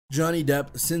Johnny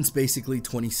Depp, since basically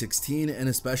 2016 and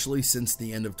especially since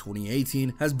the end of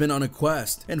 2018, has been on a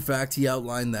quest. In fact, he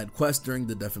outlined that quest during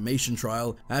the defamation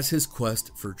trial as his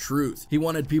quest for truth. He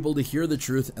wanted people to hear the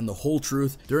truth and the whole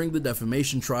truth during the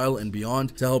defamation trial and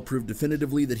beyond to help prove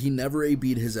definitively that he never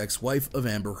AB'd his ex-wife of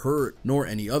Amber Heard, nor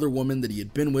any other woman that he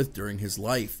had been with during his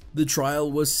life. The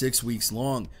trial was 6 weeks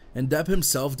long, and Depp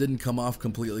himself didn't come off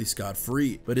completely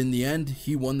scot-free, but in the end,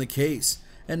 he won the case,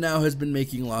 and now has been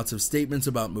making lots of statements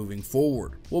about moving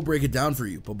forward. We'll break it down for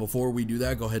you, but before we do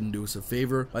that, go ahead and do us a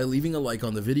favor by leaving a like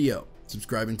on the video,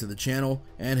 subscribing to the channel,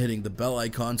 and hitting the bell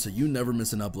icon so you never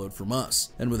miss an upload from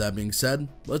us. And with that being said,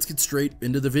 let's get straight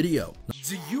into the video.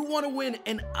 Do you want to win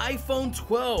an iPhone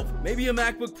 12, maybe a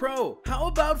MacBook Pro? How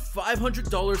about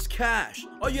 $500 cash?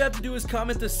 All you have to do is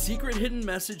comment the secret hidden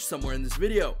message somewhere in this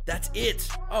video. That's it.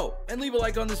 Oh, and leave a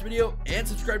like on this video and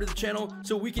subscribe to the channel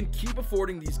so we can keep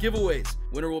affording these giveaways.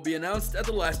 Winner will be announced at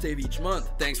the last day of each month.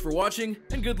 Thanks for watching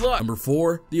and good luck. Number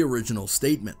 4, the original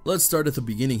statement. Let's start at the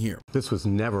beginning here. This was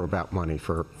never about money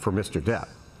for Mr. Depp.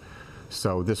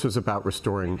 So this was about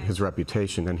restoring his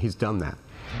reputation, and he's done that.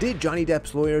 Did Johnny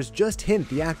Depp's lawyers just hint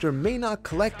the actor may not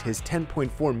collect his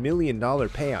 $10.4 million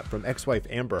payout from ex-wife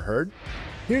Amber Heard?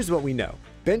 Here's what we know.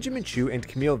 Benjamin Chew and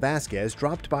Camille Vasquez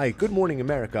dropped by Good Morning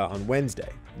America on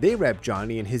Wednesday. They rep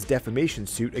Johnny in his defamation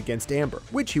suit against Amber,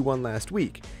 which he won last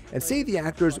week, and say the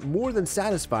actor's more than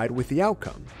satisfied with the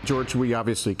outcome. George, we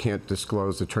obviously can't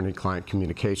disclose attorney-client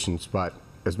communications, but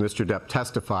as Mr. Depp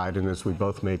testified, and as we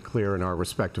both made clear in our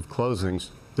respective closings,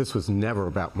 this was never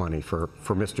about money for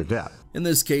Mr. Depp. In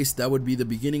this case, that would be the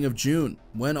beginning of June,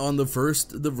 when on the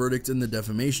 1st, the verdict in the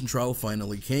defamation trial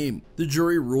finally came. The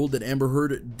jury ruled that Amber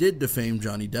Heard did defame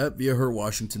Johnny Depp via her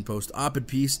Washington Post op-ed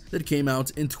piece that came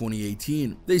out in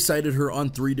 2018. They cited her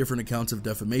on 3 different accounts of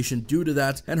defamation due to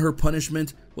that, and her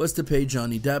punishment was to pay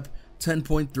Johnny Depp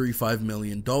 $10.35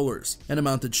 million, an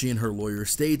amount that she and her lawyer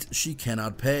state she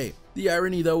cannot pay. The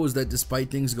irony though was that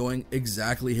despite things going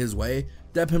exactly his way,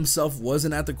 Depp himself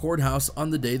wasn't at the courthouse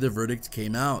on the day the verdict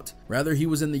came out. Rather, he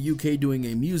was in the UK doing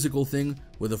a musical thing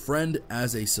with a friend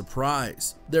as a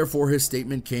surprise. Therefore, his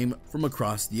statement came from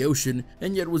across the ocean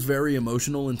and yet was very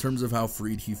emotional in terms of how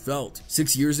freed he felt.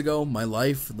 6 years ago, my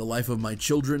life, the life of my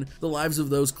children, the lives of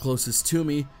those closest to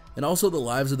me, and also the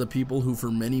lives of the people who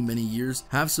for many, many years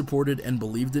have supported and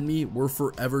believed in me were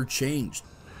forever changed.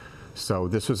 So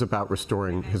this was about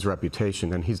restoring his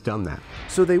reputation, and he's done that.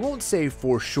 So they won't say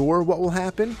for sure what will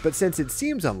happen, but since it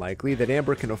seems unlikely that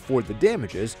Amber can afford the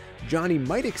damages, Johnny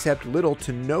might accept little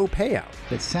to no payout.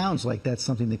 It sounds like that's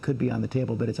something that could be on the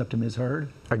table, but it's up to Ms.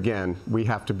 Heard. Again, we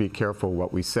have to be careful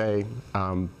what we say,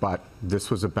 but this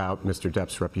was about Mr.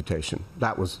 Depp's reputation.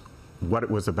 That was what it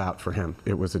was about for him.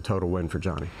 It was a total win for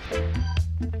Johnny.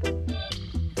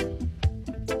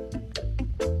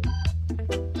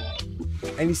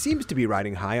 And he seems to be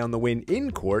riding high on the win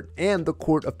in court and the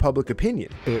court of public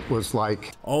opinion. It was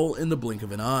like all in the blink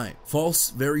of an eye. False,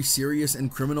 very serious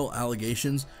and criminal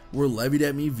allegations were levied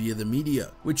at me via the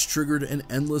media, which triggered an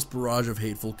endless barrage of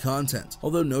hateful content,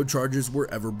 although no charges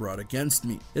were ever brought against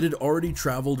me. It had already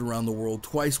traveled around the world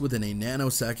twice within a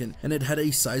nanosecond, and it had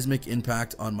a seismic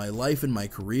impact on my life and my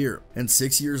career. And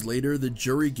 6 years later, the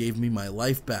jury gave me my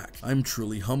life back. I'm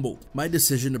truly humbled. My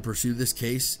decision to pursue this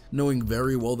case, knowing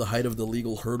very well the height of the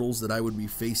legal hurdles that I would be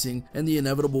facing and the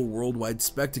inevitable worldwide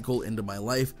spectacle into my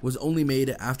life, was only made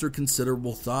after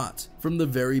considerable thought. From the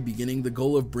very beginning, the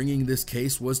goal of bringing this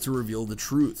case was to reveal the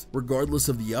truth, regardless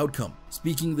of the outcome.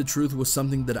 Speaking the truth was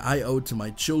something that I owed to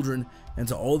my children and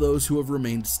to all those who have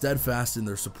remained steadfast in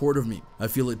their support of me. I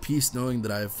feel at peace knowing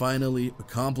that I have finally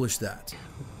accomplished that.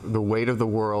 The weight of the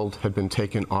world had been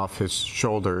taken off his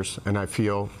shoulders, and I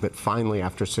feel that finally,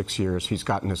 after 6 years, he's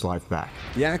gotten his life back.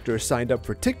 The actor signed up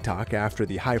for TikTok after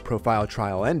the high-profile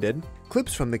trial ended.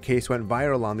 Clips from the case went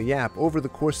viral on the app over the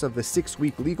course of the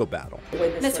 6-week legal battle.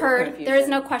 Ms. Heard, there is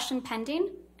no question pending,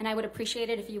 and I would appreciate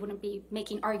it if you wouldn't be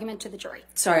making argument to the jury.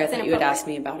 Sorry, I thought you had asked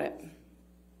me about it.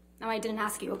 No, I didn't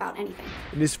ask you about anything.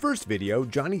 In his first video,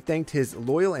 Johnny thanked his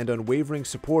loyal and unwavering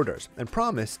supporters and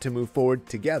promised to move forward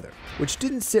together, which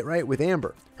didn't sit right with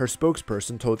Amber. Her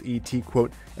spokesperson told ET,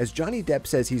 quote, "As Johnny Depp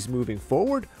says he's moving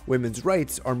forward, women's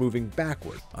rights are moving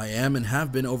backward." I am and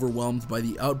have been overwhelmed by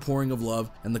the outpouring of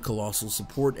love and the colossal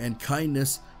support and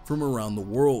kindness from around the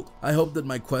world. I hope that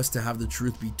my quest to have the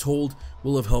truth be told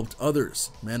will have helped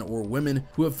others, men or women,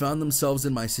 who have found themselves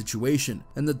in my situation,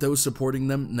 and that those supporting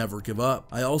them never give up.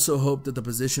 I also hope that the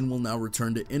position will now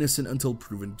return to innocent until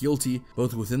proven guilty,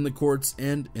 both within the courts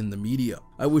and in the media.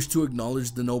 I wish to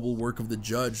acknowledge the noble work of the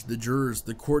judge, the jurors,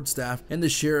 the court staff, and the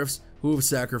sheriffs who have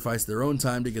sacrificed their own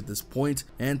time to get this point,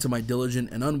 and to my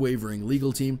diligent and unwavering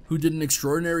legal team who did an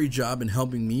extraordinary job in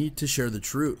helping me to share the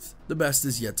truth. The best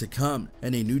is yet to come,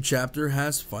 and a new chapter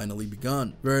has finally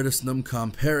begun. Veritas num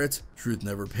comperit, truth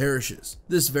never perishes.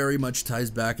 This very much ties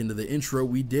back into the intro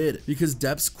we did, because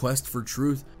Depp's quest for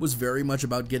truth was very much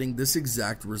about getting this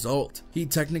exact result. He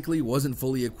technically wasn't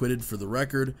fully acquitted for the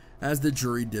record, as the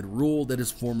jury did rule that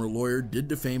his former lawyer did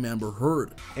defame Amber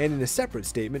Heard. And in a separate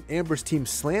statement, Amber's team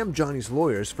slammed Johnny's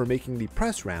lawyers for making the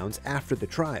press rounds after the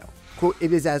trial. Quote,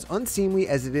 "It is as unseemly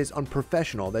as it is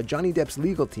unprofessional that Johnny Depp's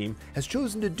legal team has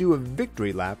chosen to do a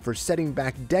victory lap for setting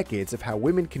back decades of how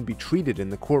women can be treated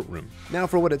in the courtroom." Now,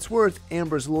 for what it's worth,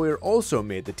 Amber's lawyer also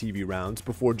made the TV rounds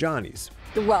before Johnny's.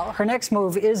 Well, her next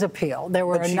move is appeal. There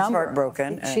were she's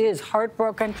heartbroken. She is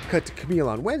heartbroken. Cut to Camille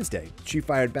on Wednesday. She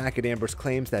fired back at Amber's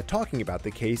claims that talking about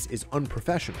the case is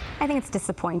unprofessional. I think it's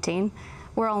disappointing.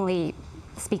 We're only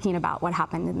speaking about what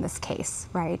happened in this case,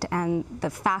 right? And the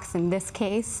facts in this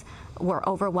case were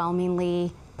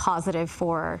overwhelmingly positive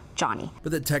for Johnny.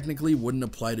 But that technically wouldn't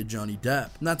apply to Johnny Depp.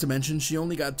 Not to mention, she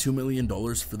only got $2 million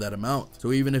for that amount.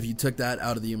 So even if you took that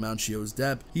out of the amount she owes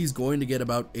Depp, he's going to get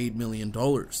about $8 million.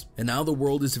 And now the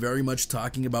world is very much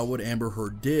talking about what Amber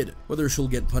Heard did, whether she'll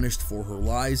get punished for her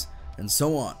lies, and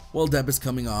so on. Well, Depp is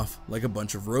coming off like a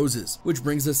bunch of roses, which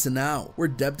brings us to now, where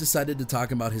Depp decided to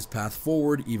talk about his path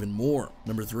forward even more.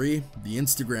 Number 3, the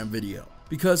Instagram video.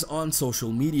 Because on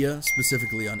social media,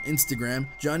 specifically on Instagram,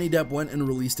 Johnny Depp went and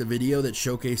released a video that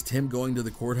showcased him going to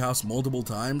the courthouse multiple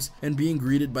times and being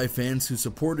greeted by fans who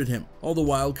supported him, all the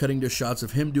while cutting to shots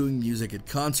of him doing music at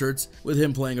concerts, with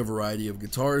him playing a variety of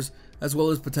guitars, as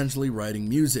well as potentially writing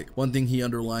music. One thing he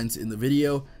underlines in the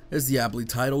video is the aptly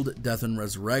titled Death and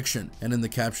Resurrection, and in the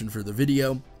caption for the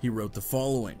video, he wrote the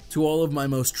following: "To all of my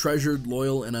most treasured,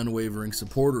 loyal, and unwavering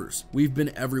supporters, we've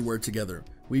been everywhere together.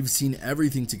 We've seen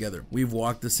everything together. We've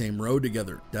walked the same road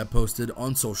together," Depp posted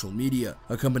on social media,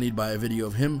 accompanied by a video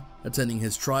of him attending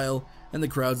his trial and the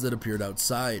crowds that appeared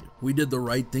outside. "We did the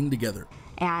right thing together."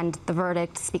 And the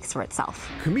verdict speaks for itself.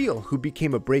 Camille, who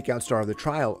became a breakout star of the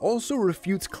trial, also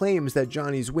refutes claims that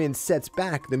Johnny's win sets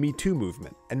back the Me Too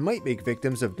movement and might make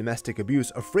victims of domestic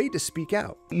abuse afraid to speak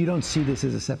out. You don't see this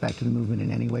as a setback to the movement in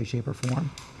any way, shape, or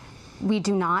form? We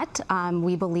do not.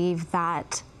 We believe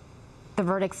that the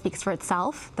verdict speaks for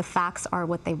itself. The facts are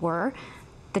what they were.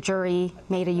 The jury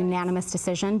made a unanimous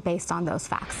decision based on those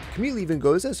facts. Camille even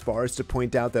goes as far as to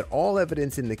point out that all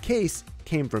evidence in the case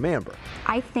came from Amber.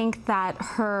 I think that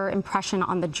her impression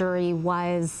on the jury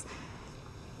was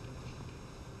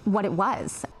what it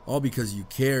was. All because you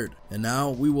cared, and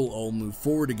now we will all move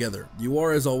forward together. You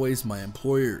are, as always, my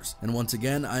employers, and once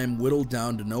again I am whittled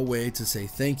down to no way to say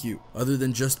thank you, other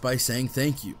than just by saying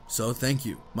thank you. So thank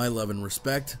you. My love and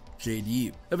respect,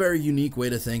 JD. A very unique way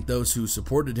to thank those who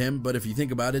supported him, but if you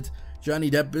think about it,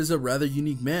 Johnny Depp is a rather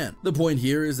unique man. The point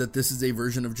here is that this is a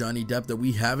version of Johnny Depp that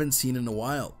we haven't seen in a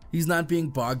while. He's not being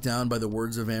bogged down by the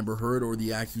words of Amber Heard or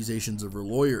the accusations of her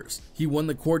lawyers. He won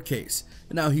the court case,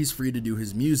 and now he's free to do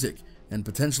his music, and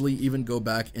potentially even go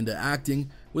back into acting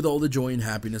with all the joy and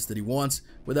happiness that he wants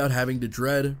without having to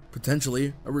dread,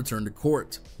 potentially, a return to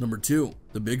court. Number 2,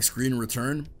 the big screen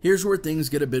return. Here's where things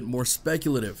get a bit more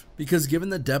speculative, because given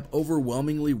that Depp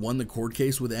overwhelmingly won the court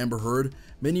case with Amber Heard,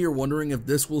 many are wondering if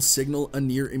this will signal a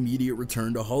near immediate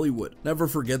return to Hollywood. Never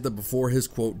forget that before his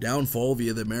quote downfall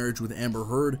via the marriage with Amber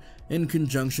Heard, in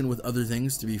conjunction with other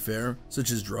things to be fair,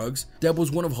 such as drugs, Depp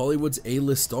was one of Hollywood's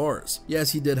A-list stars.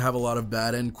 Yes, he did have a lot of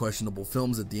bad and questionable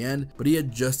films at the end, but he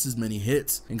had just as many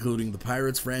hits, including the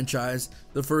Pirates franchise,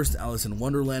 the first Alice in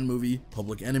Wonderland movie,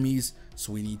 Public Enemies,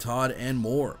 Sweeney Todd, and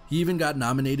more. He even got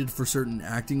nominated for certain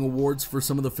acting awards for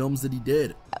some of the films that he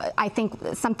did. I think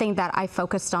something that I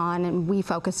focused on and we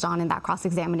focused on in that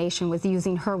cross-examination was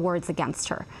using her words against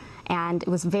her. And it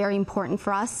was very important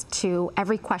for us to,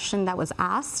 every question that was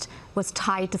asked was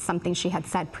tied to something she had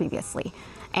said previously.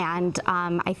 And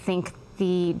I think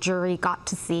the jury got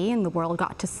to see and the world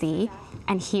got to see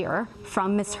and hear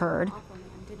from Ms. Heard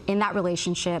in that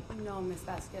relationship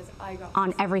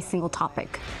on every single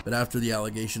topic. But after the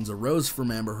allegations arose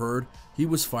from Amber Heard, he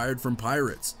was fired from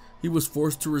Pirates. He was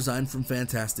forced to resign from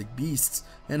Fantastic Beasts,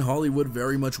 and Hollywood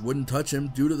very much wouldn't touch him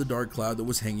due to the dark cloud that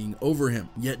was hanging over him.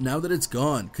 Yet now that it's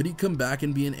gone, could he come back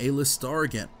and be an A-list star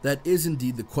again? That is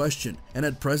indeed the question, and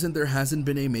at present there hasn't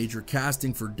been a major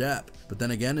casting for Depp. But then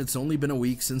again, it's only been a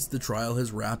week since the trial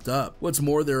has wrapped up. What's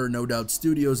more, there are no doubt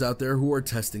studios out there who are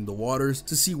testing the waters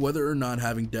to see whether or not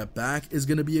having Depp back is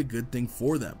going to be a good thing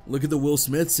for them. Look at the Will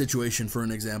Smith situation for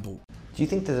an example. Do you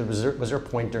think that was there a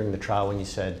point during the trial when you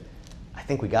said, I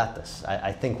think we got this.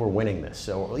 I think we're winning this.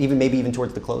 So maybe even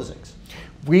towards the closings.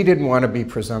 We didn't want to be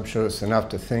presumptuous enough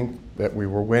to think that we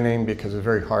were winning because it's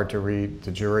very hard to read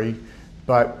the jury,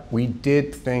 but we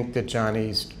did think that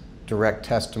Johnny's direct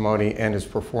testimony and his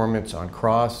performance on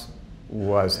cross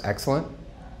was excellent,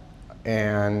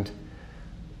 and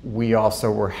we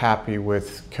also were happy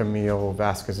with Camille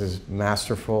Vasquez's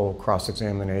masterful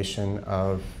cross-examination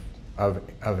of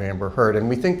Amber Heard. And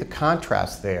we think the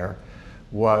contrast there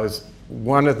was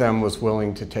one of them was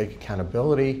willing to take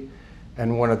accountability,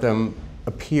 and one of them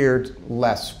appeared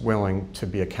less willing to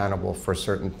be accountable for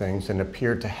certain things and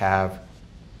appeared to have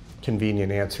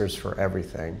convenient answers for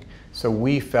everything. So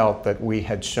we felt that we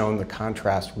had shown the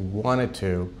contrast we wanted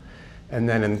to, and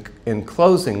then in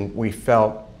closing, we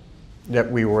felt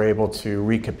that we were able to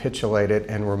recapitulate it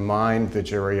and remind the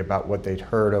jury about what they'd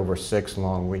heard over 6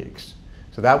 long weeks.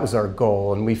 So that was our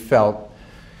goal, and we felt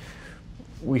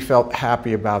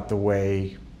happy about the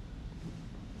way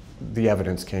the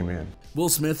evidence came in. Will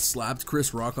Smith slapped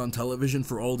Chris Rock on television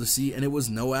for all to see, and it was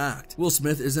no act. Will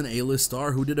Smith is an A-list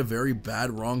star who did a very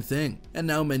bad wrong thing, and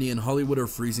now many in Hollywood are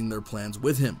freezing their plans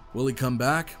with him. Will he come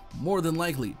back? More than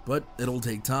likely, but it'll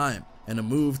take time and a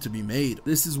move to be made.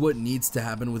 This is what needs to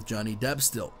happen with Johnny Depp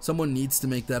still. Someone needs to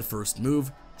make that first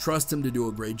move, trust him to do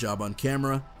a great job on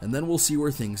camera, and then we'll see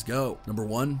where things go. Number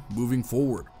 1, moving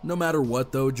forward. No matter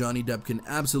what though, Johnny Depp can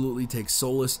absolutely take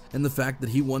solace in the fact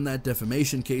that he won that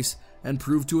defamation case and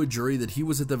proved to a jury that he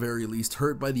was at the very least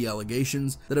hurt by the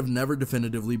allegations that have never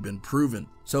definitively been proven.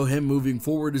 So him moving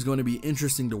forward is going to be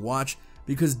interesting to watch,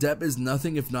 because Depp is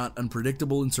nothing if not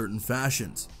unpredictable in certain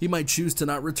fashions. He might choose to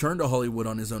not return to Hollywood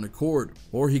on his own accord,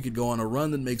 or he could go on a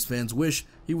run that makes fans wish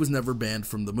he was never banned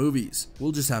from the movies.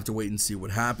 We'll just have to wait and see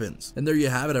what happens. And there you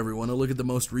have it, everyone, a look at the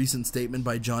most recent statement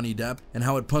by Johnny Depp and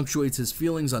how it punctuates his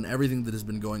feelings on everything that has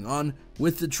been going on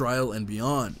with the trial and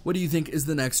beyond. What do you think is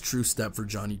the next true step for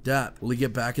Johnny Depp? Will he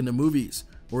get back into movies?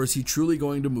 Or is he truly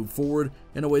going to move forward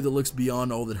in a way that looks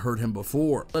beyond all that hurt him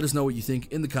before? Let us know what you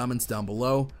think in the comments down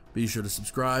below. Be sure to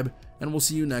subscribe, and we'll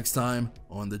see you next time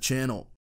on the channel.